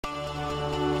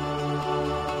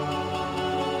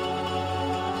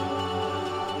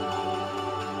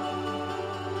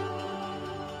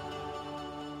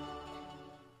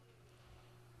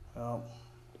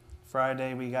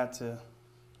Friday we got to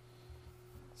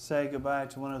say goodbye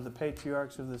to one of the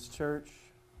patriarchs of this church.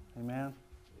 Amen.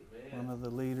 One of the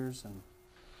leaders and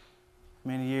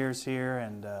many years here,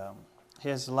 and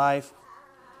his life,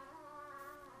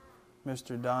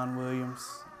 Mr. Don Williams,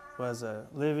 was a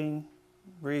living,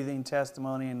 breathing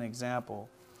testimony and example.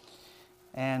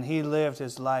 And he lived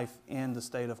his life in the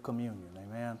state of communion.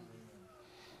 Amen.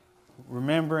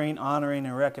 Remembering, honoring,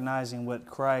 and recognizing what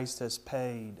Christ has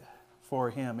paid for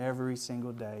him every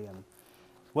single day. And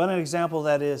what an example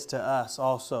that is to us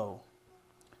also,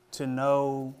 to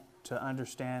know, to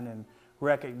understand, and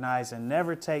recognize, and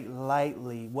never take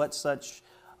lightly what such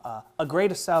a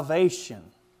greater salvation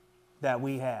that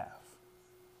we have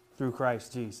through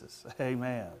Christ Jesus.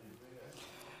 Amen.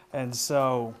 And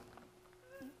so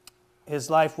his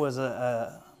life was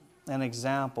an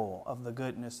example of the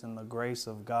goodness and the grace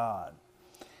of God,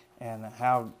 and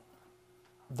how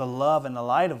the love and the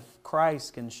light of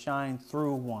Christ can shine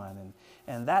through one.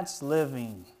 And that's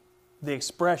living the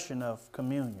expression of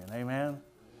communion. Amen.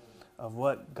 Of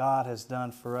what God has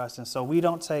done for us. And so we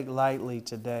don't take lightly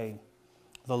today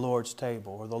the Lord's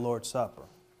table or the Lord's Supper.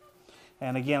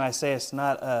 And again, I say it's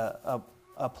not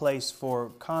a place for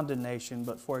condemnation,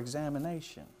 but for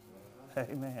examination.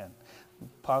 Amen.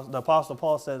 The Apostle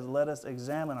Paul says, let us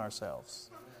examine ourselves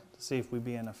to see if we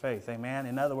be in the faith. Amen.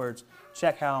 In other words,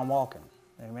 check how I'm walking.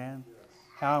 Amen.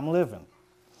 How I'm living.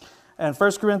 And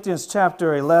 1 Corinthians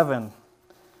chapter 11,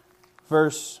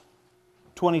 verse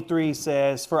 23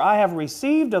 says, For I have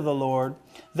received of the Lord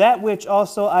that which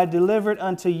also I delivered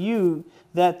unto you,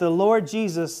 that the Lord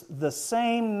Jesus, the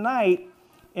same night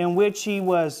in which he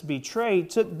was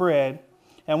betrayed, took bread,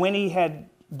 and when he had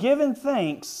given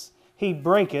thanks, he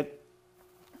brake it,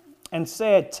 and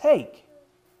said, Take,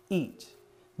 eat.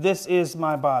 This is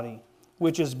my body,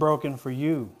 which is broken for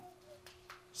you.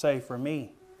 Say, for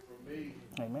me. For me.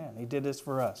 Amen. He did this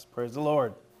for us. Praise the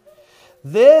Lord.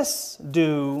 This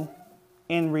do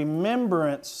in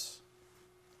remembrance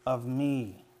of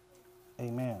me.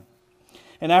 Amen.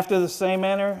 And after the same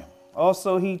manner,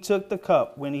 also he took the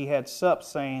cup when he had supped,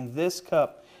 saying, This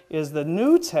cup is the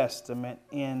New Testament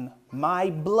in my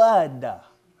blood.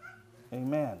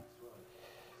 Amen.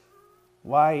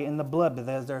 Why in the blood?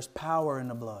 Because there's power in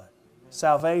the blood.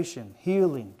 Salvation,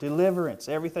 healing, deliverance,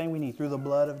 everything we need through the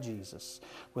blood of Jesus.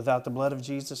 Without the blood of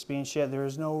Jesus being shed, there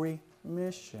is no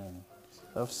remission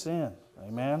of sin.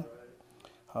 Amen.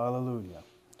 Hallelujah.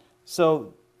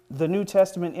 So, the New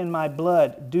Testament in my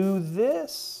blood, do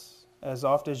this as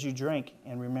oft as you drink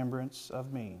in remembrance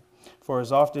of me. For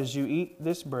as oft as you eat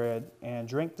this bread and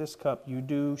drink this cup, you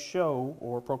do show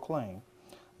or proclaim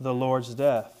the Lord's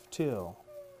death till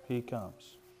he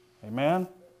comes. Amen.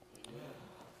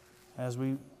 As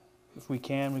if we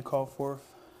can, we call forth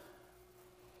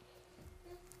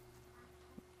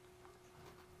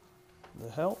the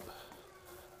help.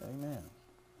 Amen.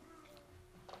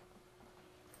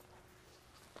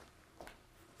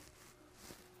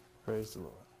 Praise the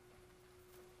Lord.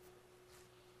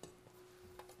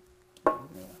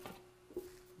 Amen.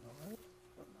 All right.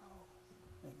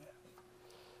 Amen.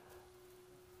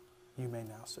 You may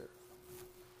now serve.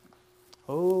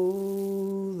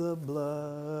 Oh, the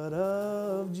blood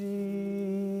of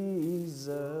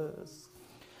Jesus.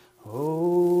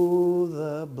 Oh,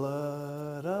 the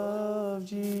blood of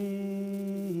Jesus.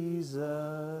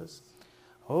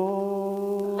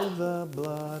 Oh, the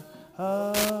blood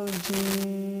of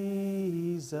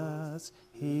Jesus.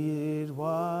 It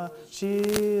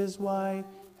washes white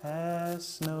as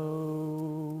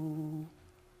snow.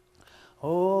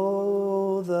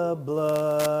 Oh, the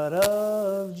blood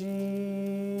of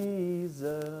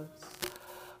Jesus.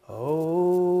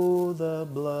 Oh, the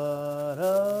blood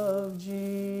of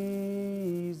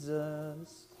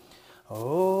Jesus.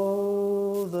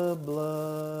 Oh, the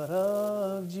blood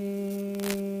of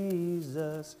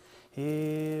Jesus.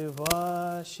 It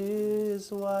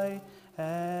washes white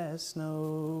as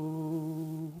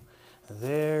snow.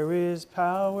 There is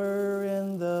power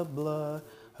in the blood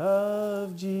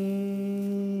of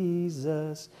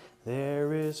Jesus.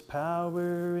 There is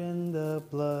power in the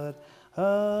blood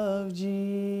of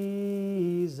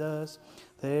Jesus.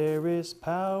 There is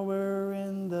power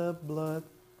in the blood.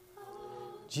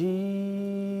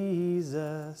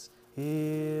 Jesus,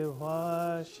 it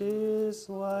washes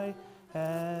white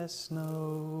as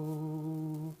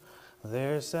snow.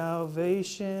 There's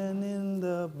salvation in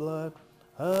the blood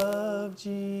of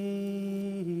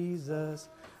Jesus.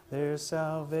 There's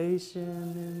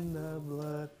salvation in the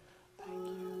blood.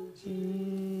 Thank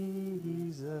you,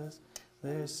 Jesus.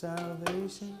 There's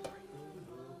salvation in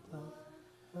the blood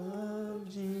of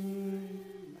Jesus.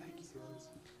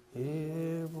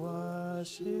 It was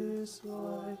washes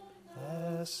white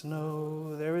as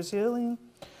snow. There is healing.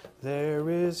 There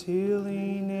is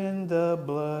healing in the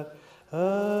blood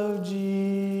of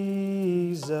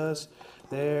Jesus.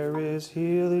 There is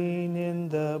healing in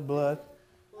the blood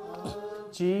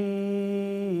of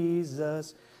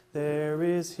Jesus. There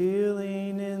is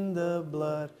healing in the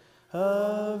blood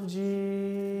of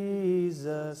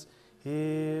Jesus.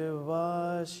 It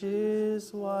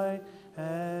washes white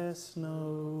as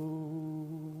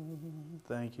snow.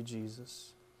 Thank you,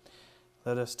 Jesus.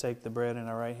 Let us take the bread in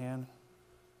our right hand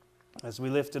as we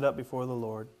lift it up before the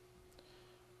Lord.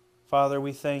 Father,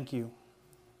 we thank you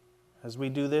as we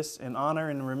do this in honor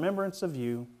and remembrance of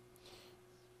you.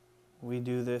 We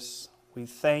do this. We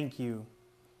thank you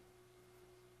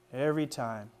every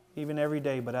time, even every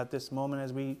day, but at this moment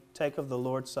as we take of the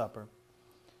Lord's Supper,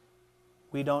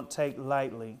 we don't take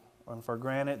lightly or for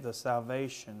granted the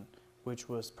salvation which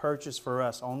was purchased for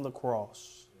us on the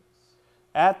cross.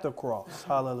 At the cross,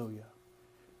 hallelujah,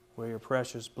 where your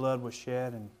precious blood was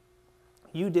shed, and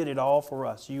you did it all for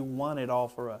us. You won it all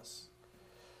for us.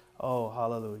 Oh,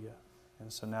 hallelujah.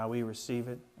 And so now we receive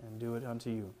it and do it unto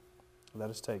you. Let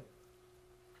us take.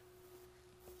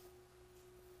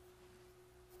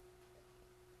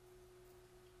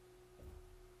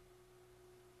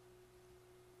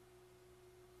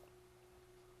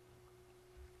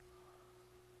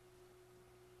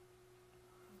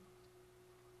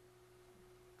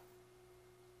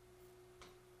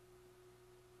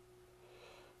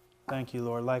 Thank you,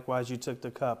 Lord. Likewise, you took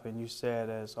the cup and you said,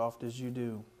 as oft as you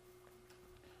do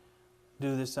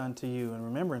this unto you in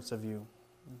remembrance of you,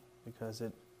 because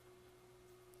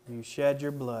you shed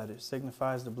your blood. It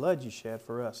signifies the blood you shed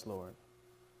for us, Lord.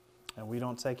 And we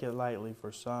don't take it lightly,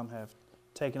 for some have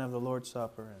taken of the Lord's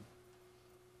Supper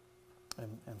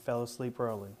and fell asleep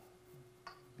early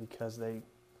because they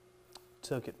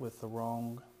took it with the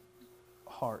wrong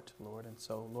heart, Lord. And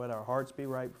so let our hearts be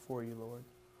right before you, Lord,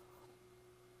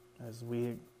 as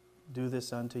we do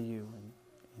this unto you.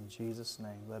 In Jesus'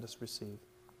 name, let us receive.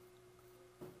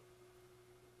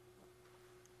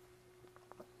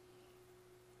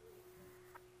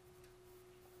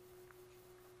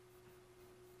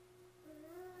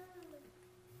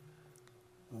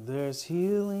 There's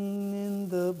healing in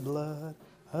the blood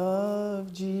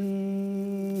of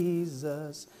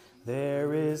Jesus.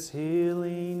 There is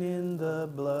healing in the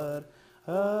blood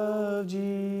of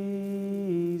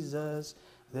Jesus.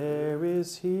 There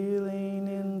is healing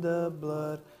in the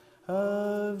blood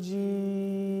of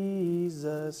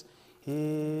Jesus.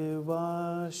 It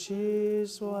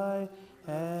washes white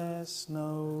as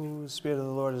snow. The Spirit of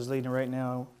the Lord is leading right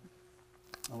now,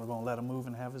 and we're going to let Him move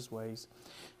and have His ways.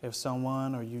 If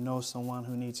someone or you know someone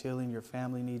who needs healing, your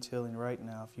family needs healing right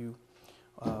now, if you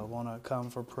want to come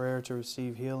for prayer to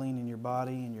receive healing in your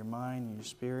body, in your mind, in your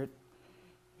spirit,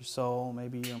 your soul,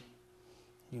 maybe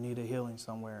you need a healing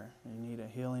somewhere. You need a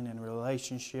healing in a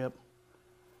relationship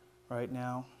right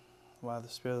now while the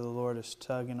Spirit of the Lord is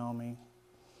tugging on me.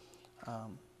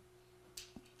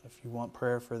 If you want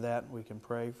prayer for that, we can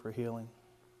pray for healing.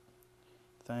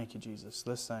 Thank you, Jesus.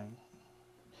 Let's sing.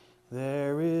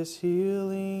 There is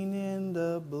healing in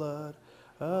the blood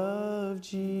of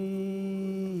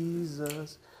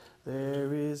Jesus.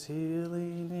 There is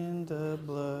healing in the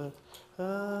blood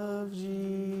of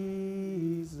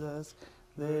Jesus.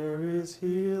 There is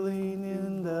healing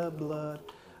in the blood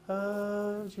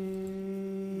of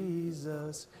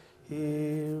Jesus.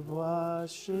 It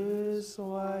washes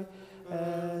white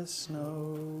as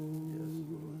snow.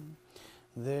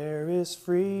 There is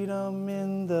freedom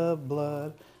in the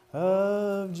blood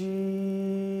of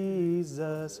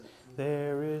Jesus.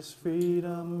 There is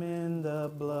freedom in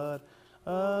the blood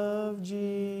of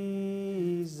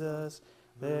Jesus.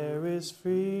 There is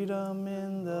freedom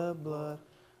in the blood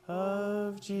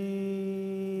of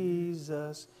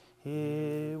Jesus.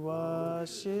 It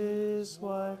washes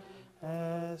white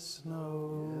as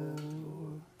snow.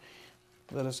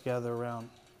 Let us gather around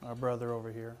our brother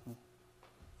over here.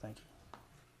 Thank you.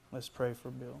 Let's pray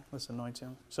for Bill. Let's anoint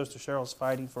him. Sister Cheryl's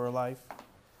fighting for her life.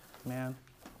 Man.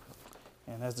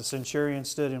 And as the centurion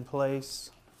stood in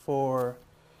place for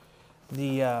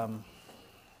his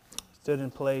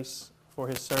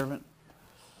servant,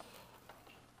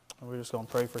 we're just going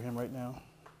to pray for him right now.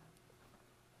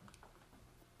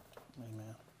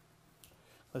 Amen.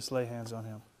 Let's lay hands on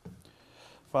him.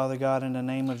 Father God, in the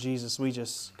name of Jesus, we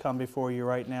just come before you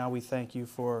right now. We thank you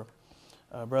for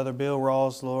Brother Bill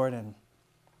Rawls, Lord, and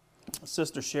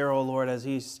Sister Cheryl, Lord, as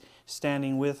he's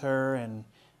standing with her and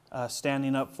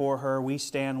standing up for her. We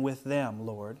stand with them,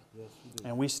 Lord. Yes, we do.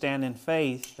 And we stand in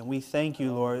faith, and we thank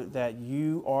you, Lord, that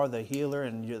you are the healer,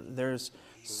 and there's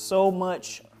so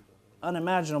much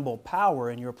unimaginable power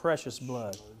in your precious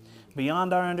blood,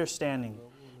 beyond our understanding.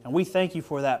 And we thank you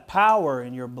for that power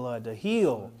in your blood to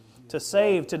heal, to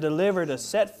save, to deliver, to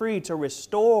set free, to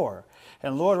restore.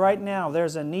 And Lord, right now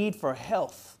there's a need for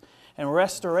health and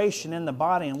restoration in the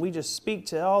body. And we just speak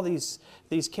to all these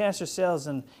cancer cells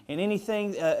and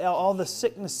anything, all the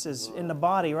sicknesses in the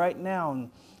body right now.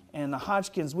 And the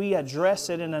Hodgkins, we address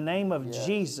it in the name of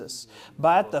Jesus.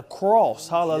 By the cross,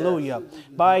 hallelujah.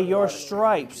 By your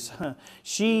stripes,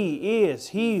 she is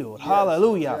healed,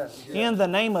 hallelujah. In the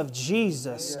name of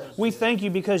Jesus, we thank you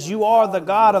because you are the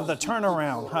God of the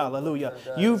turnaround, hallelujah.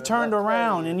 You've turned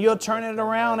around and you'll turn it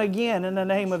around again in the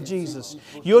name of Jesus.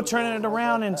 You'll turn it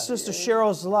around in Sister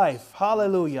Cheryl's life,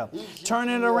 hallelujah. Turn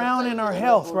it around in her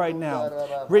health right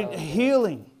now.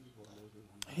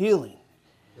 Healing.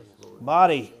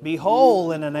 Body, be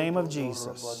whole in the name of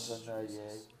Jesus.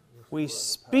 We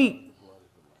speak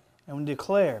and we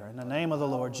declare in the name of the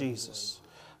Lord Jesus,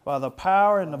 by the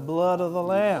power and the blood of the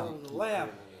Lamb,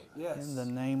 in the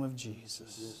name of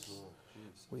Jesus.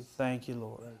 We thank you,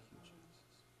 Lord.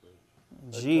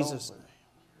 In Jesus' name.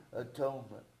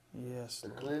 Atonement. Yes, The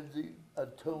Lord. cleansing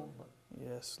atonement.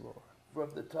 Yes, Lord. From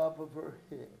the top of her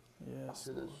head Yes,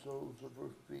 to the Lord. soles of her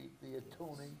feet, the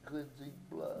atoning, cleansing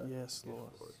blood. Yes, Lord.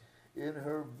 In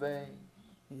her veins,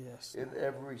 Yes. in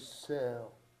every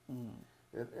cell,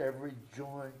 in every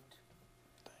joint,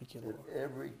 Thank you, in Lord.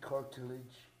 every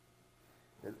cartilage,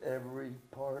 in every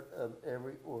part of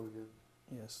every organ.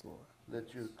 Yes, Lord.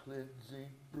 Let your cleansing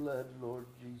blood, Lord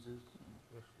Jesus,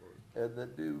 and the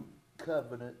new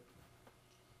covenant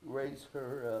raise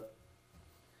her up.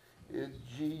 In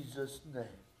Jesus' name.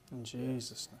 In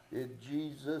Jesus' name. In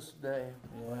Jesus' name.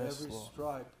 By Yes, every Lord.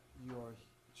 stripe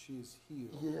she is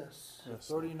healed. Yes. Yes,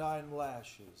 39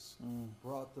 lashes Mm.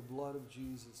 brought the blood of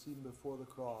Jesus even before the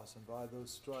cross, and by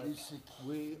those stripes Jesus.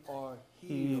 we are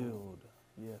healed. Healed.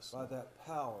 Yes. By that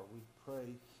power we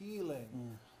pray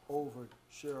healing over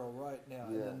Cheryl right now.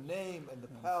 Yes. In the name and the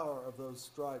power of those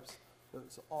stripes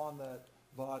that's on that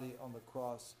body on the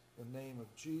cross, the name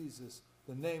of Jesus,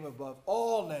 the name above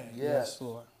all names, Yes. Yes,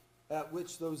 Lord. at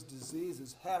which those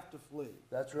diseases have to flee.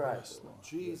 That's right. Yes, Lord.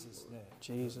 Jesus' name.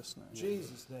 Jesus' name.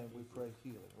 Jesus' name we pray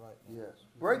healing right now. Yes.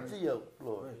 Break the yoke,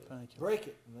 Lord. Break it. Thank you. Break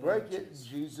it. in the name Break of it in Jesus.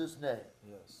 Jesus' name.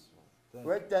 Yes. Thank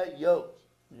Break that yoke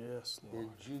Yes, Lord.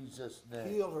 in Jesus' you. name.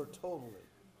 Heal her totally.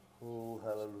 Oh,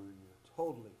 hallelujah.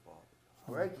 Totally, Father.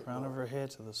 From Break the it, crown of Lord. her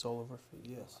head to the sole of her feet.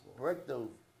 Yes, Lord. Break those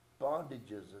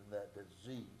bondages and that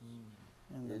disease.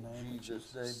 In the In name of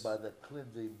Jesus' name, Jesus. by the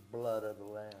cleansing blood of the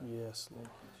Lamb. Yes, Lord.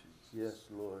 Yes,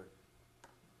 Lord.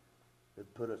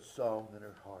 And put a song in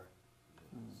her heart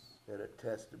and a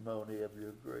testimony of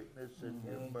your greatness and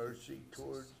your Thank you, mercy Jesus.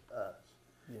 towards us.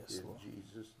 Yes, In Lord.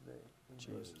 Jesus' name. In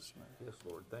Jesus' name. Yes,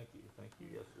 Lord. Thank you. Thank you.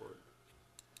 Yes, Lord.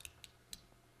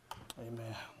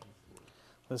 Amen.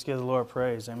 Let's give the Lord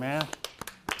praise. Amen.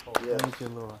 Yes. Thank you,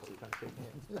 Lord.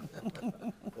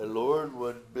 And Lord,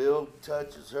 when Bill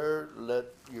touches her, let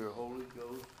your Holy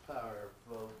Ghost power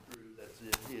flow through that's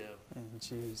in him. In And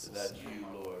Jesus' that's name.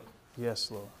 you, Lord. Yes,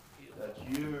 Lord. That's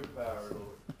your power,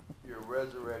 Lord. Your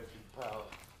resurrection power.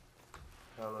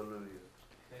 Hallelujah.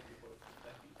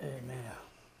 Amen.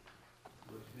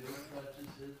 When Bill touches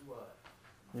his wife,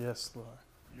 Yes, Lord.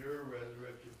 your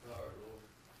resurrection power, Lord.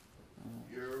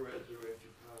 Your resurrection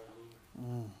power,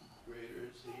 Lord. Mm. Greater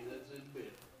is he that's in me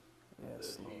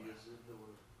Yes, than Lord. he is in the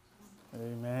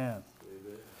world. Amen.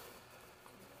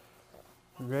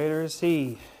 Amen. Greater is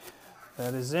He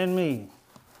that is in me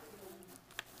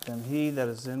than he that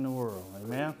is in the world.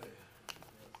 Amen.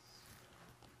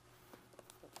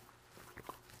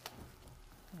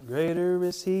 Greater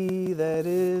is He that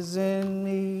is in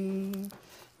me.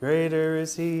 Greater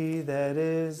is He that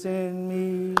is in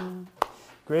me.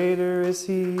 Greater is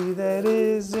He that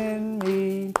is in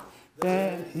me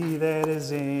than he that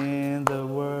is in the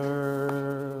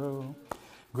world.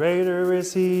 Greater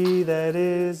is He that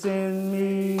is in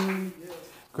me.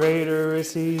 Greater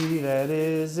is He that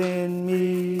is in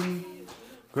me.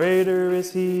 Greater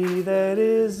is He that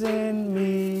is in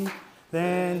me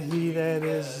than he that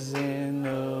is in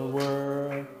the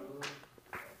world.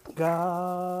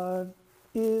 God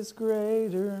is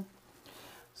greater,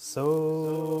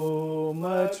 so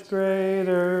much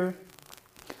greater.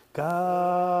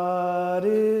 God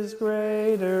is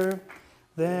greater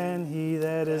than he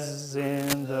that is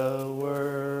in the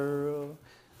world.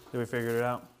 Did we figure it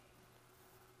out?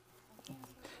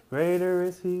 Greater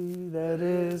is He that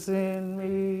is in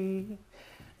me.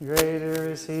 Greater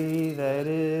is He that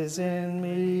is in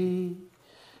me.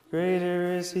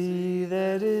 Greater is He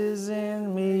that is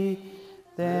in me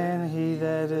than he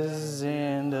that is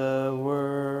in the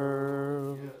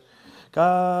world.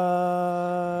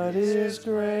 God is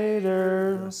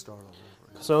greater,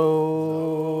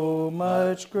 so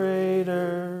much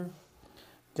greater.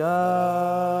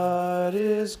 God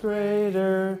is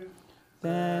greater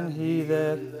than he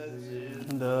that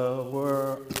in the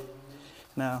world.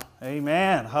 Now,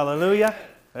 amen. Hallelujah.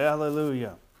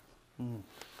 Hallelujah.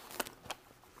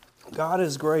 God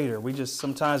is greater. We just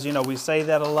sometimes, we say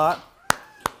that a lot.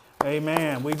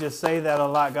 Amen. We just say that a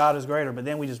lot. God is greater. But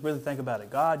then we just really think about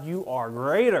it. God, you are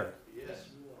greater. Yes,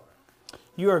 you are.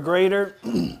 You are greater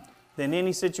than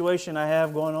any situation I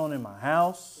have going on in my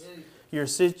house.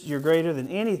 You're greater than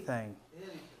anything.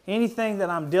 Anything that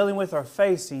I'm dealing with or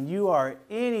facing, you are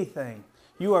anything.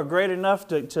 You are great enough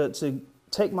to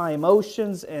take my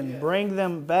emotions and bring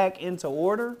them back into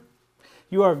order.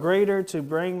 You are greater to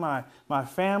bring my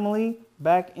family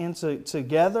back into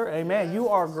together. Amen. You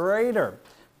are greater.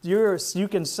 You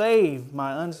can save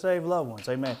my unsaved loved ones.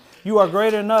 Amen. You are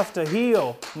great enough to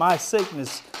heal my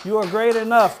sickness. You are great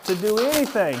enough to do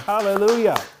anything.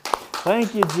 Hallelujah.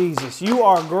 Thank you, Jesus. You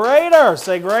are greater.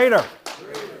 Say greater.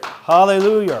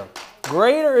 Hallelujah.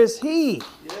 Greater is He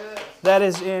that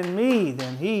is in me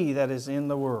than he that is in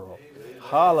the world. Amen.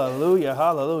 Hallelujah.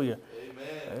 Hallelujah.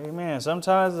 Amen. Amen.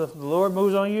 Sometimes if the Lord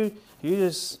moves on you, you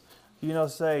just,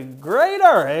 say,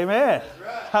 greater. Amen. That's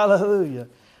right. Hallelujah.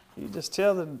 You just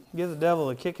give the devil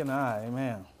a kick in the eye.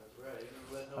 Amen. That's right.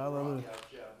 No hallelujah.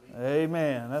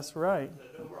 Amen. That's right.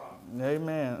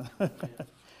 Amen.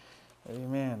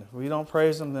 Amen. If we don't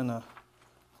praise Him, then the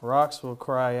rocks will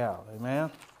cry out.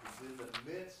 Amen. It's in the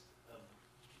midst of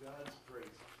God's praise.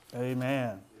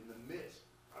 Amen. In the midst.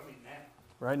 Now.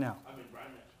 Right now.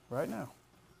 Right now.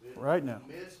 Right now. In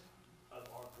the midst of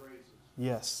our praises.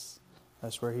 Yes.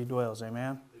 That's where He dwells.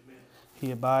 Amen. Amen.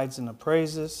 He abides in the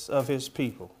praises of His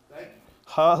people. Thank you.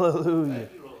 Hallelujah.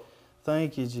 Thank you, Lord.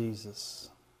 Thank you, Jesus.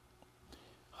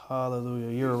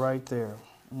 Hallelujah. You're right there.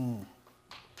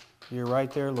 You're right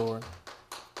there, Lord.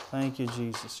 Thank you,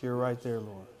 Jesus. You're right there,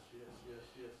 Lord. Yes.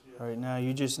 Right now,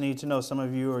 you just need to know, some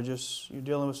of you are you're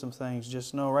dealing with some things.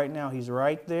 Just know right now, He's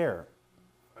right there.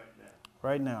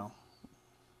 Right now.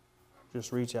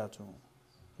 Just reach out to Him.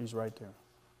 He's right there.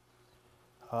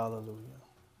 Hallelujah.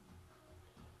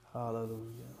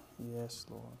 Hallelujah. Yes,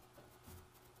 Lord.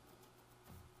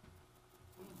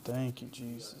 Thank you,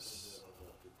 Jesus.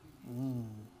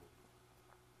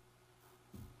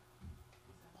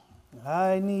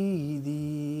 I need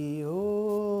Thee,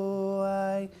 oh,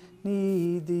 I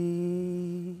need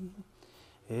Thee.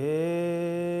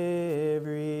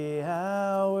 Every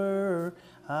hour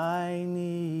I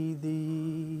need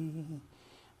Thee.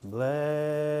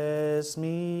 Bless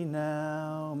me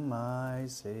now, my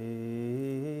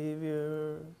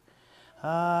Savior.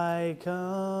 I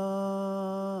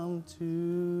come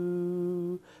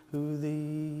to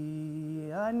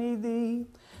Thee. I need Thee.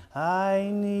 I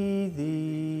need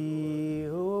Thee.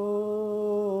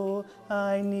 Oh,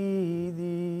 I need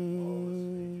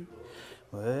Thee.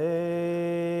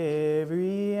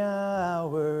 Every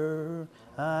hour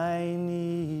I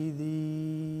need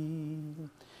Thee.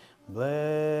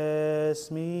 Bless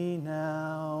me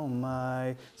now,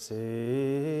 my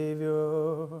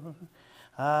Savior.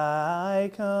 I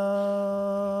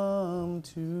come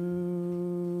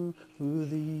to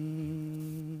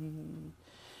Thee.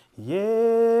 Yes,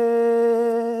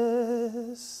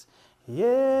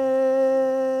 yes,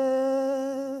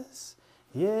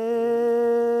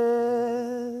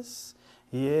 yes,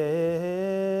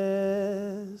 yes,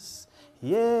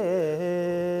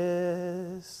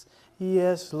 yes,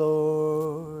 yes,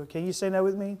 Lord. Can you say that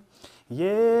with me? Yes,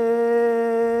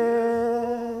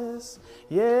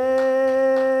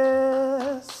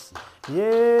 yes,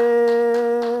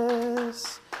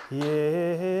 yes,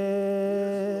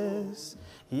 yes,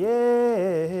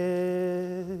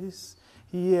 yes,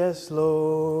 yes,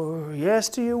 Lord. Yes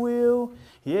to your will.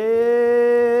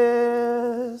 Yes,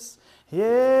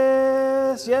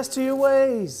 yes, yes to your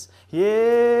ways.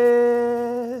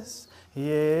 Yes,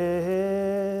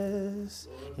 yes,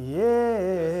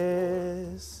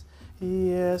 yes,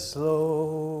 yes,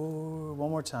 Lord. One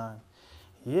more time.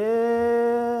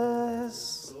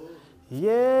 Yes,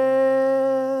 yes,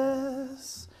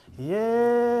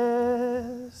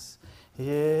 yes,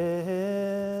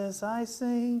 yes, I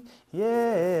sing.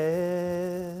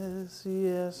 Yes,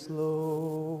 yes,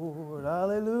 Lord.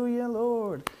 Hallelujah,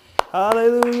 Lord.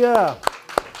 Hallelujah.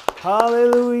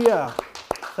 Hallelujah.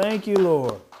 Thank you,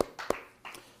 Lord.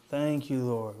 Thank you,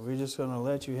 Lord. We're just going to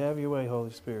let you have your way,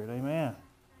 Holy Spirit. Amen.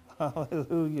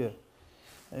 Hallelujah.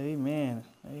 Amen.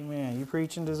 Amen. You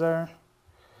preaching, Desire?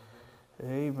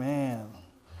 Amen.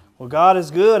 Well, God is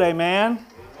good. Amen.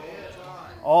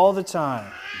 All the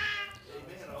time.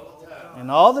 Amen. All the time. And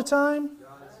all the time?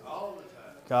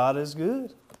 God is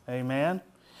good. Amen.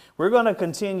 We're going to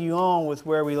continue on with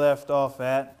where we left off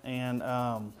at.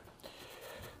 And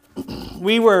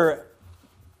we were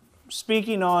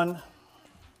speaking on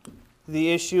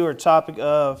the issue or topic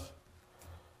of,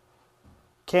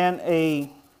 can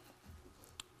a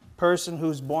person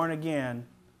who's born again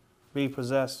be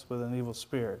possessed with an evil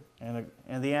spirit?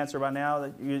 And the answer by now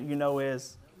that you know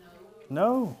is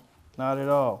no, not at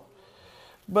all.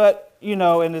 But, you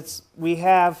know, and we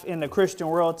have in the Christian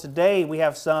world today, we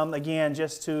have some, again,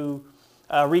 just to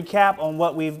recap on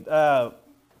what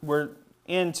were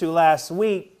into last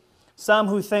week, some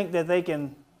who think that they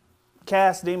can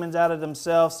cast demons out of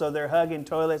themselves, so they're hugging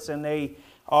toilets and they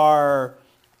are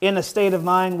in a state of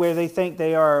mind where they think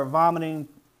they are vomiting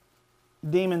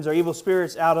demons or evil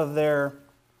spirits out of their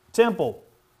temple.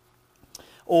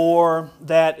 Or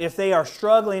that if they are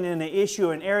struggling in an issue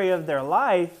or an area of their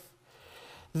life,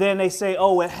 then they say,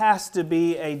 oh, it has to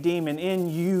be a demon in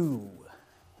you,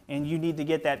 and you need to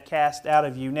get that cast out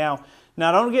of you. Now,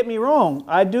 don't get me wrong.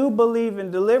 I do believe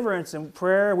in deliverance and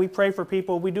prayer. We pray for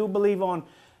people. We do believe on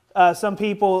some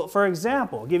people. For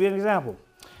example, I'll give you an example.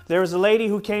 There was a lady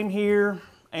who came here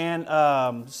and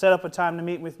set up a time to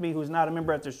meet with me who's not a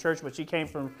member at this church, but she came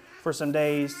for some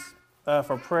days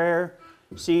for prayer.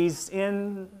 She's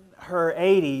in her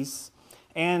 80s.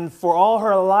 And for all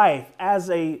her life, as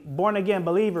a born-again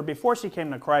believer, before she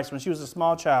came to Christ, when she was a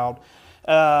small child,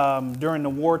 during the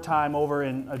wartime over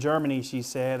in Germany, she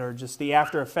said, or just the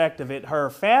after effect of it, her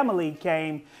family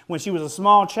came when she was a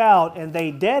small child, and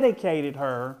they dedicated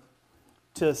her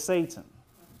to Satan.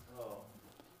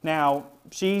 Now,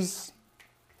 she's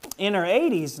in her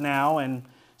 80s now, and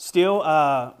still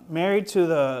married to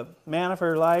the man of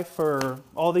her life for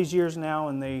all these years now,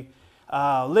 and they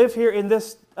live here in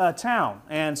this town.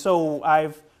 And so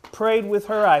I've prayed with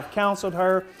her, I've counseled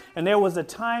her, and there was a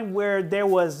time where there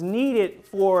was needed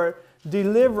for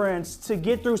deliverance to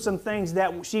get through some things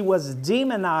that she was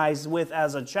demonized with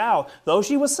as a child. Though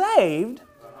she was saved,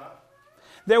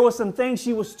 there were some things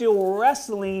she was still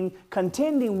wrestling,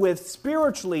 contending with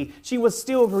spiritually. She was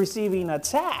still receiving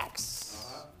attacks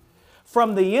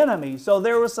from the enemy. So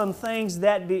there were some things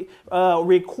that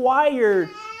required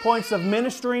points of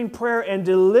ministering, prayer, and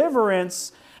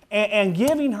deliverance, and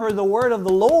giving her the word of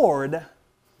the Lord.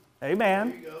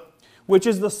 Amen. Which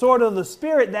is the sword of the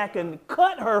Spirit that can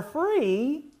cut her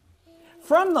free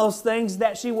from those things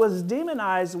that she was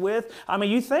demonized with. I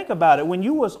mean, you think about it. When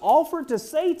you was offered to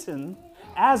Satan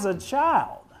as a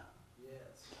child,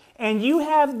 and you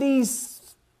have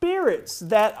these spirits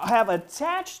that have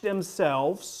attached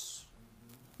themselves.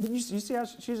 You see how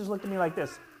she just looked at me like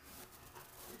this?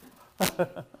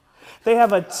 They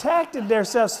have attacked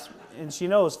themselves, and she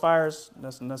knows fires,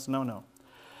 that's no.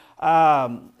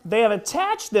 They have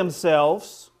attached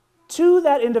themselves to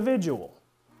that individual.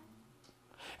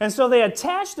 And so they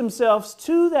attach themselves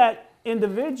to that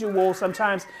individual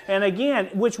sometimes, and again,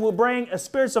 which will bring a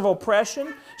spirits of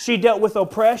oppression. She dealt with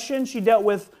oppression. She dealt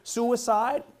with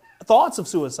suicide, thoughts of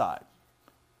suicide.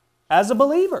 As a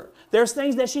believer, there's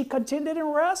things that she contended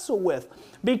and wrestled with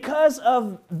because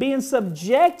of being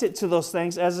subjected to those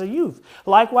things as a youth.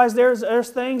 Likewise, there's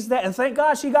things that, and thank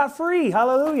God she got free.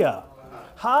 Hallelujah.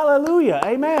 Hallelujah.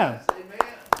 Amen.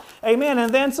 Amen.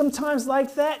 And then sometimes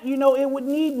like that, you know, it would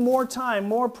need more time,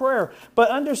 more prayer. But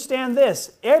understand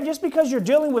this, just because you're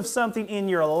dealing with something in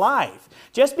your life,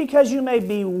 just because you may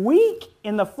be weak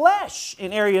in the flesh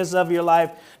in areas of your life,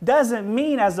 doesn't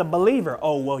mean as a believer,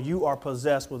 oh, well, you are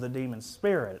possessed with a demon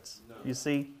spirit. No. You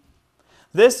see?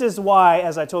 This is why,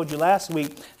 as I told you last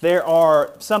week, there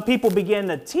are some people begin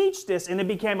to teach this, and it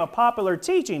became a popular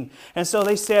teaching. And so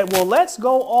they said, well, let's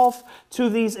go off to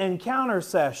these encounter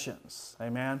sessions.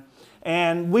 Amen.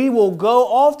 And we will go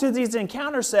off to these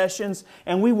encounter sessions,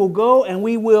 and we will go and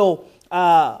we will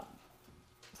have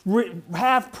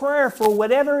prayer for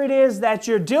whatever it is that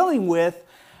you're dealing with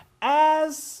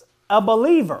as a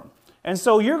believer. And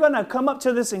so you're going to come up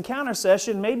to this encounter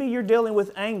session. Maybe you're dealing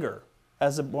with anger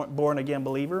as a born-again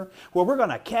believer. Well, we're going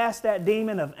to cast that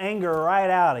demon of anger right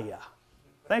out of you.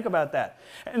 Think about that.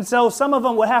 And so some of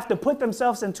them would have to put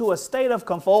themselves into a state of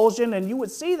convulsion, and you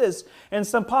would see this in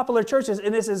some popular churches,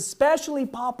 and this is especially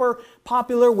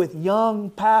popular with young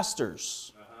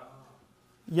pastors.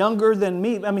 Younger than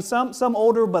me. I mean, some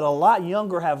older, but a lot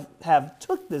younger have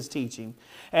took this teaching.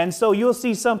 And so you'll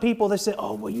see some people that say,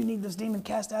 oh, well, you need this demon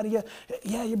cast out of you.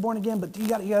 Yeah, you're born again, but you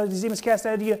got these demons cast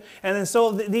out of you. And then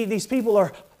so these people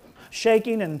are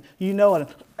shaking and,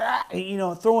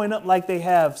 throwing up like they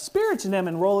have spirits in them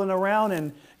and rolling around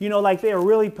and, like they are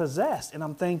really possessed. And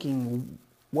I'm thinking,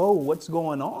 whoa, what's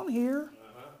going on here?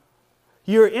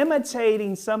 You're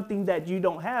imitating something that you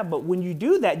don't have, but when you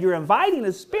do that, you're inviting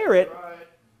the Spirit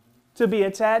to be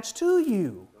attached to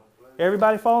you.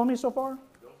 Everybody follow me so far?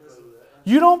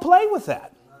 You don't play with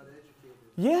that.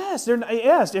 Yes,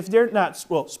 if they're not,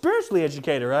 well, spiritually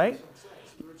educated, right?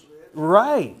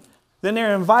 Right. Then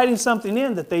they're inviting something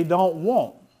in that they don't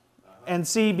want. And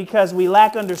see, because we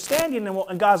lack understanding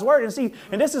in God's word. And see,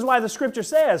 and this is why the scripture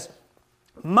says,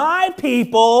 my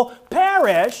people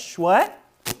perish, what?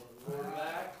 For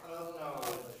lack of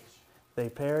knowledge. They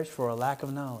perish for a lack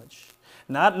of knowledge.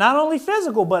 Not only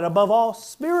physical, but above all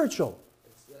spiritual.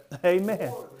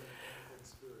 Amen.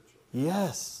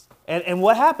 Yes. And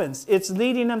what happens? It's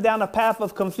leading them down a path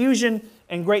of confusion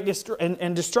and great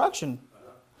destruction.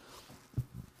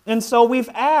 And so we've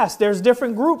asked, there's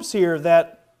different groups here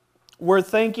that we're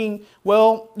thinking,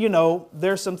 well, you know,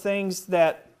 there's some things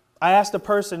that I asked a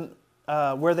person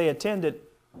where they attended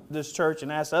this church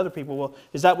and asked other people, well,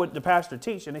 is that what the pastor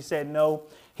teaches? And they said, no,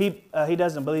 he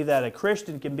doesn't believe that a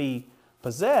Christian can be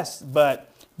possessed, but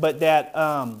that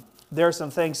there are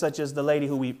some things such as the lady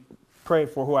who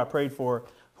I prayed for,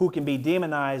 who can be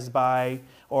demonized by,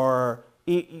 or,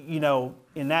 you know,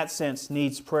 in that sense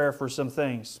needs prayer for some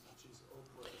things.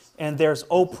 And there's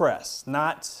oppressed,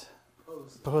 not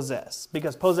possessed,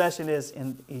 because possession is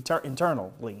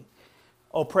internally.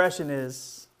 Oppression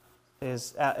is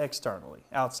externally,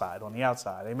 outside, on the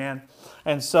outside. Amen.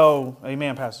 And so,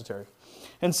 amen, Pastor Terry.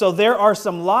 And so there are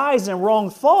some lies and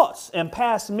wrong thoughts and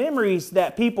past memories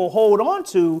that people hold on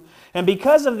to, and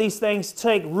because of these things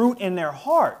take root in their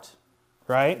heart,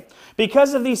 right?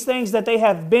 Because of these things that they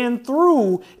have been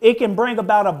through, it can bring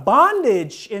about a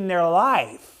bondage in their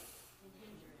life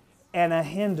and a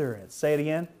hindrance. Say it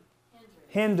again.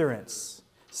 Hindrance.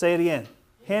 Say it again.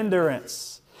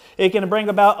 Hindrance. It can bring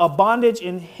about a bondage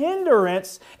and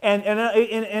hindrance, and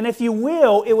if you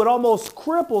will, it would almost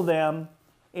cripple them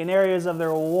in areas of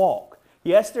their walk.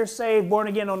 Yes, they're saved, born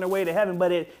again, on their way to heaven,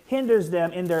 but it hinders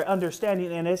them in their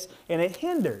understanding, and it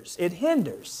hinders. It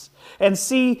hinders. And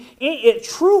see,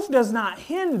 truth does not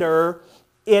hinder,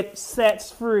 it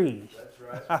sets free.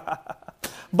 That's right.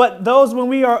 But those, when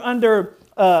we are under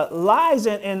lies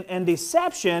and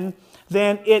deception,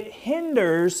 then it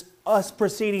hinders us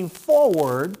proceeding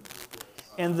forward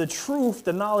in the truth,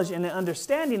 the knowledge, and the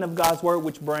understanding of God's word,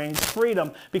 which brings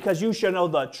freedom. Because you shall know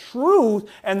the truth,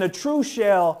 and the truth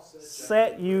shall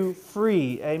set you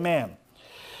free. Amen.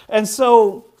 And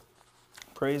so,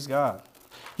 praise God.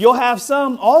 You'll have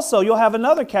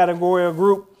another category or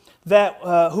group that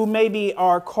who maybe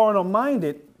are carnal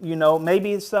minded. You know,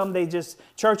 maybe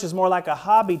church is more like a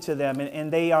hobby to them,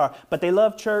 but they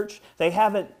love church. They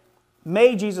haven't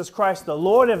made Jesus Christ the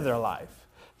Lord of their life.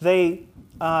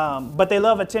 But they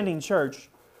love attending church,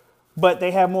 but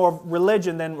they have more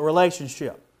religion than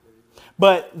relationship.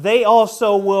 But they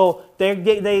also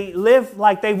they live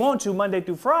like they want to Monday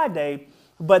through Friday,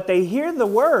 but they hear the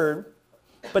word,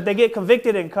 but they get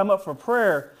convicted and come up for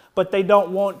prayer, but they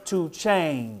don't want to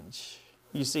change.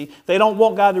 You see, they don't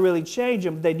want God to really change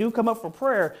them. They do come up for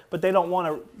prayer, but they don't want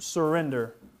to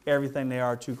surrender everything they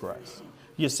are to Christ.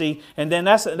 You see, and then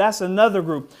that's another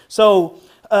group. So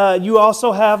you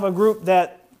also have a group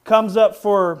that comes up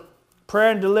for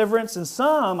prayer and deliverance, and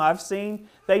some I've seen,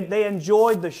 they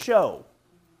enjoyed the show.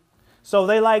 So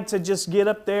they like to just get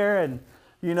up there and,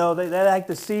 you know, they like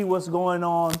to see what's going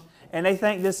on, and they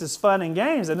think this is fun and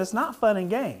games, and it's not fun and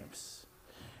games.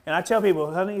 And I tell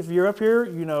people, honey, if you're up here,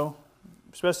 you know,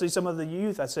 especially some of the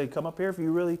youth, I say, come up here if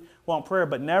you really want prayer,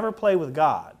 but never play with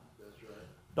God. That's right.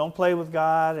 Don't play with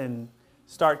God and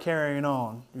start carrying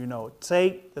on. You know,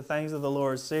 take the things of the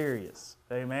Lord serious.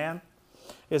 Amen.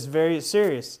 It's very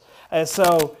serious. And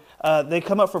so they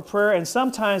come up for prayer, and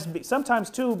sometimes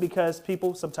too, because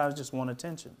people sometimes just want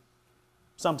attention.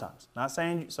 Sometimes. Not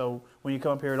saying, so when you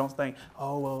come up here, don't think,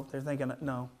 oh, well, they're thinking,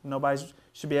 no, nobody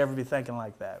should ever be thinking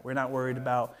like that. We're not worried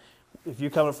about, if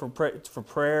you're coming for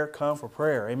prayer, come for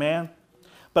prayer. Amen?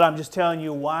 But I'm just telling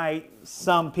you why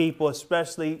some people,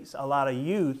 especially a lot of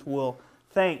youth, will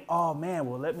think, oh, man,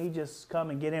 well, let me just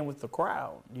come and get in with the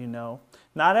crowd, you know.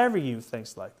 Not every youth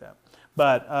thinks like that.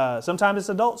 But sometimes it's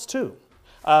adults, too.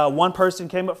 One person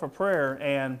came up for prayer,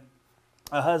 and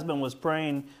a husband was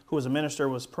praying, who was a minister,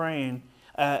 was praying,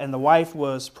 and the wife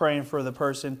was praying for the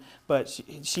person. But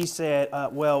she said,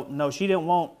 well, no, she didn't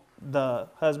want the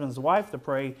husband's wife to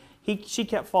pray. She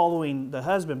kept following the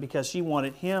husband because she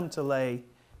wanted him to lay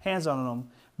hands on him.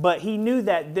 But he knew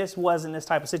that this wasn't this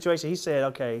type of situation. He said,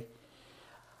 okay,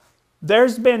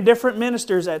 there's been different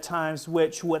ministers at times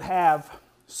which would have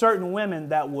certain women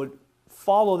that would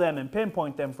follow them and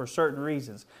pinpoint them for certain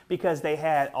reasons because they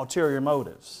had ulterior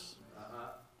motives.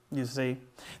 You see,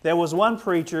 there was one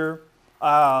preacher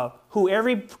who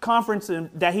every conference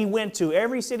that he went to,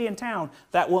 every city and town,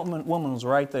 that woman was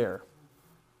right there.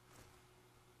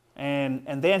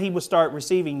 And then he would start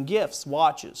receiving gifts,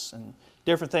 watches, and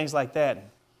different things like that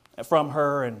from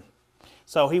her. And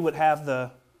so he would have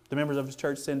the members of his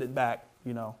church send it back,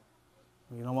 you know.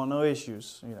 You don't want no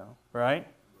issues, you know, right?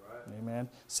 Amen.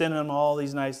 Sending them all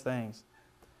these nice things.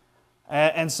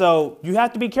 And so you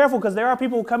have to be careful because there are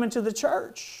people who come into the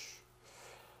church.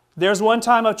 There's one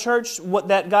time a church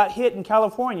that got hit in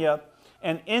California,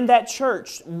 and in that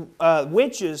church,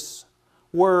 witches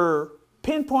were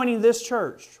pinpointing this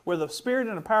church where the Spirit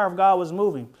and the power of God was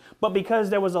moving. But because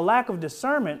there was a lack of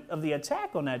discernment of the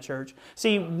attack on that church,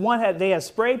 see, they had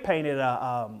spray painted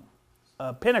a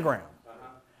pentagram.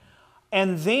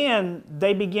 And then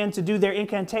they began to do their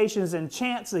incantations and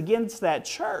chants against that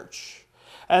church.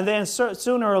 And then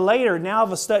sooner or later, now all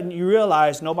of a sudden you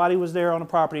realize nobody was there on the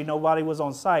property, nobody was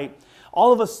on site.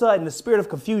 All of a sudden the spirit of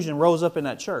confusion rose up in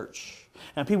that church.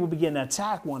 And people began to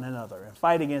attack one another and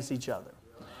fight against each other.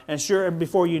 And sure,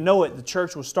 before you know it, the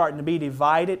church was starting to be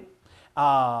divided.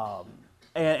 And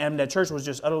the church was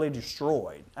just utterly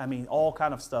destroyed. I mean, all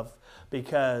kind of stuff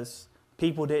because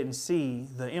people didn't see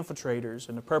the infiltrators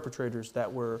and the perpetrators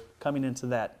that were coming into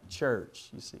that church,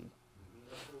 you see.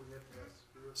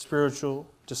 Spiritual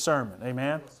discernment.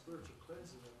 Amen?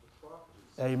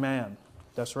 Amen.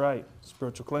 That's right.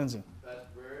 Spiritual cleansing. Pastor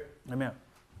Barry, Amen.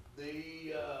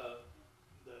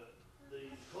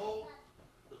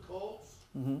 the cults,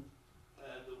 and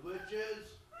the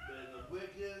witches, and the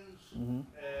Wiccans, and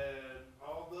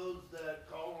all those that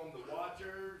call on the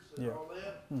Watchers and all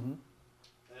that, and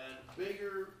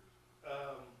bigger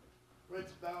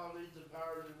principalities and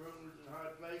powers and rulers in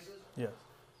high places. Yes.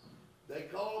 They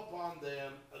call upon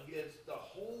them against the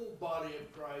whole body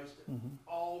of Christ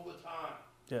all the time.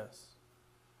 Yes.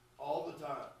 All the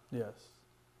time. Yes.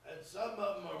 And some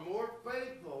of them are more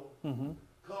faithful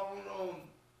calling on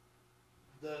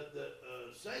the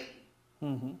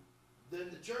Satan than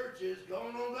the church is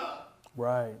calling on God.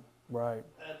 Right. Right.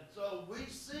 And so we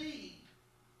see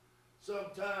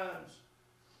sometimes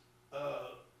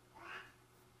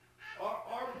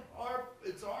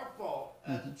it's our fault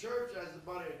as a church, as the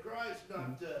body of Christ,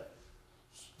 not to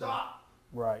stop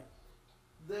Right.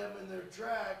 them in their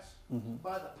tracks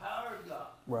by the power of God.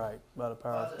 Right. By the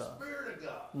power By of the God. Spirit of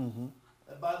God. And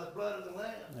by the blood of the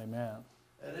Lamb. Amen.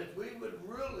 And if we would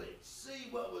really see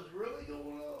what was really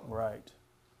going on, Right.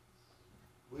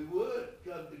 we would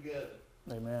come together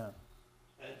Amen.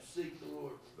 and seek the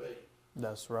Lord's face.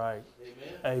 That's right.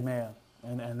 Amen.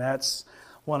 Amen. And that's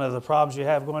one of the problems you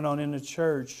have going on in the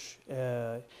church,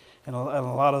 and a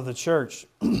lot of the church.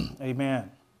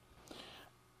 Amen.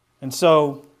 And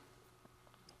so,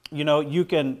 you know,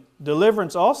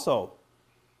 deliverance also,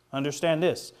 understand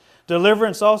this,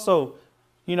 deliverance also,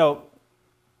 you know,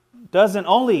 doesn't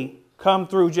only come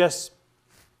through just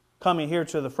coming here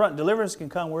to the front. Deliverance can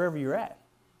come wherever you're at.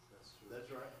 That's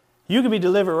right. You can be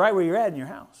delivered right where you're at in your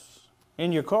house,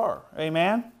 in your car.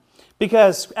 Amen?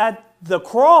 Because at the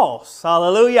cross,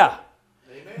 hallelujah,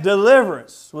 Amen.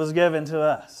 deliverance was given to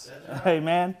us. That's right.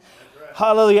 Amen? That's right.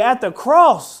 Hallelujah. At the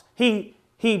cross, He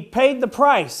paid the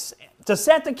price to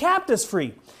set the captives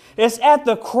free. It's at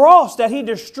the cross that He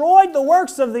destroyed the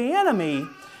works of the enemy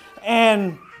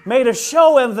and made a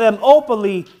show of them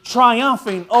openly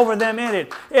triumphing over them in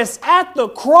it. It's at the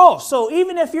cross. So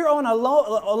even if you're on a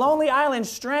lonely island,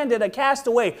 stranded, a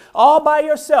castaway, all by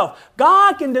yourself,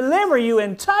 God can deliver you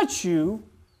and touch you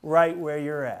right where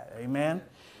you're at. Amen?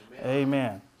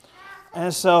 Amen.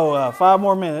 And so 5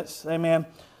 more minutes. Amen.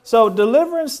 So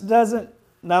deliverance doesn't,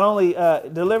 not only,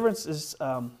 deliverance is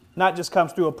not just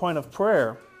comes through a point of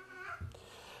prayer.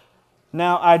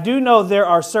 Now, I do know there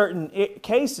are certain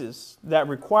cases that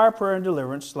require prayer and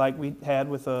deliverance, like we had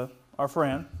with our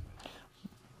friend.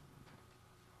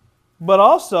 But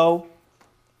also,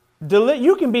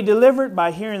 you can be delivered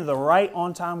by hearing the right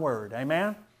on-time word.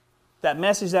 Amen? That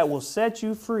message that will set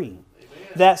you free. Amen.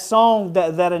 That song,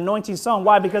 that anointing song.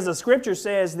 Why? Because the Scripture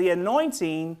says the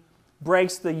anointing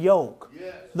breaks the yoke.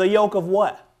 Yes. The yoke of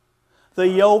what? The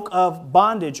yoke of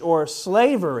bondage or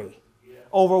slavery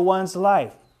over one's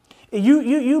life.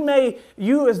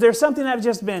 Is there something that's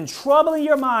just been troubling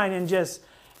your mind and just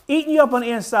eating you up on the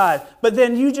inside, but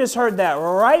then you just heard that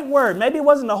right word. Maybe it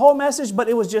wasn't the whole message, but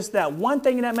it was just that one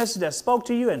thing in that message that spoke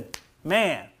to you, and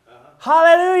man,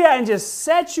 Hallelujah. And just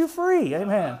set you free.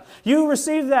 Amen. You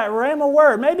received that rhema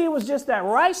word. Maybe it was just that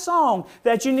right song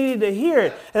that you needed to hear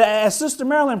it. As Sister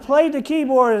Marilyn played the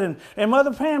keyboard and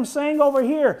Mother Pam sang over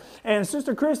here and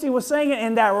Sister Christy was singing,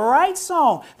 and that right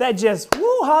song that just,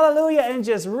 woo, hallelujah, and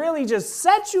just really just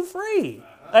set you free.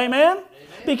 Amen.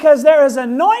 Because there is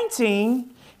anointing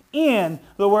in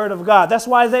the Word of God. That's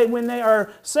why when they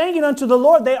are singing unto the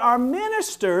Lord, they are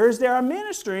ministers. They are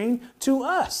ministering to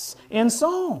us in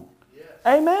song. Yes.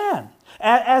 Amen.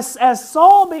 As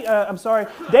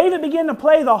David began to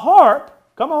play the harp.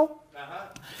 Come on.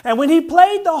 And when he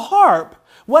played the harp,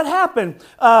 what happened?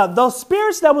 Those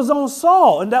spirits that was on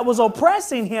Saul and that was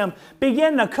oppressing him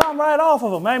began to come right off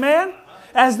of him. Amen.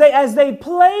 As they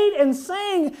played and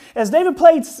sang, as David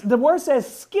played, the word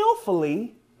says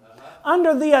skillfully,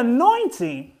 under the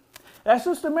anointing, as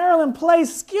Sister Marilyn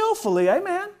plays skillfully,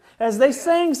 amen, as they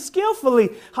sang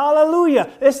skillfully, hallelujah,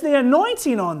 it's the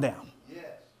anointing on them. Yes.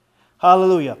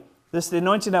 Hallelujah. This is the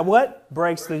anointing that what?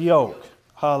 Breaks the yoke.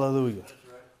 Hallelujah.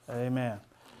 Right. Amen.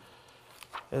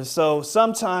 And so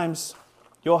sometimes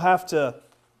you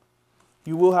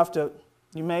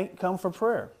may come for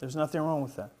prayer. There's nothing wrong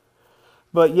with that.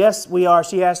 But yes, we are.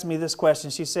 She asked me this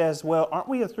question. She says, well, aren't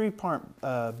we a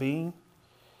three-part being?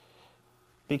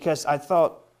 Because I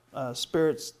thought the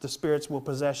spirits will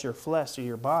possess your flesh or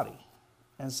your body.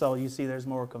 And so you see there's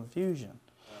more confusion.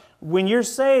 When you're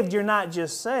saved, you're not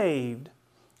just saved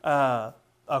a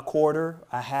quarter,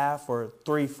 a half, or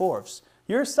 3/4.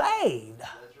 You're saved.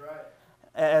 That's right.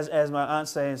 As my aunt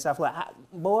saying stuff like,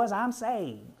 boys, I'm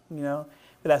saved, you know.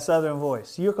 With that southern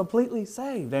voice. You're completely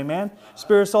saved. Amen.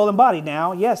 Spirit, soul, and body.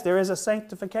 Now, yes, there is a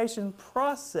sanctification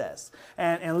process.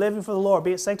 And living for the Lord.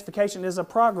 Be it sanctification is a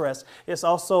progress. It's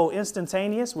also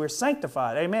instantaneous. We're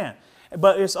sanctified. Amen.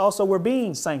 But it's also we're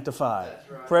being sanctified. That's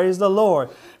right. Praise the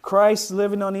Lord. Christ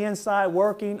living on the inside,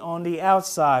 working on the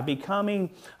outside.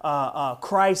 Becoming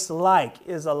Christ-like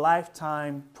is a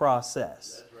lifetime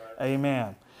process. That's right.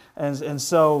 Amen. And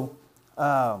so...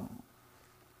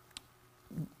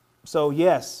 So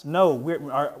yes,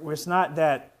 no, it's not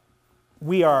that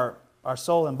our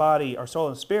soul and body, our soul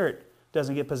and spirit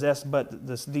doesn't get possessed, but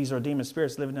these are demon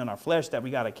spirits living in our flesh that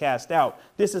we got to cast out.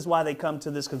 This is why they come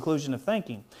to this conclusion of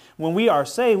thinking. When we are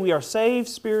saved,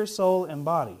 spirit, soul, and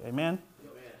body. Amen?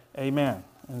 Amen. Amen.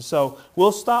 And so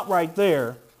we'll stop right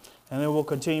there, and then we'll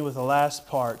continue with the last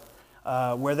part,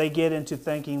 where they get into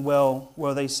thinking, well,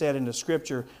 they said in the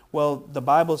Scripture, well, the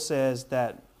Bible says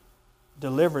that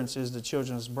deliverance is the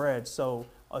children's bread, so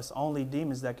it's only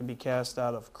demons that can be cast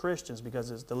out of Christians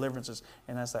because it's deliverances.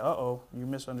 And I say, you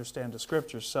misunderstand the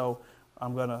Scriptures. So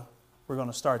we're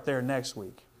gonna start there next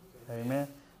week. Amen.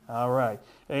 All right.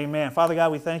 Amen. Father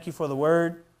God, we thank you for the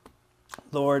Word.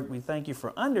 Lord, we thank you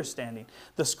for understanding.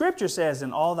 The Scripture says,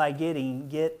 "In all thy getting,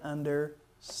 get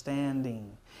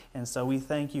understanding." And so we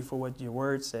thank you for what your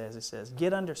Word says. It says,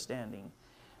 "Get understanding,"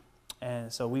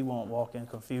 and so we won't walk in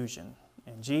confusion.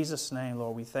 In Jesus' name,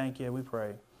 Lord, we thank you, we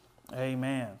pray.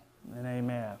 Amen and amen.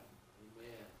 Amen.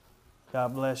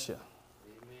 God bless you.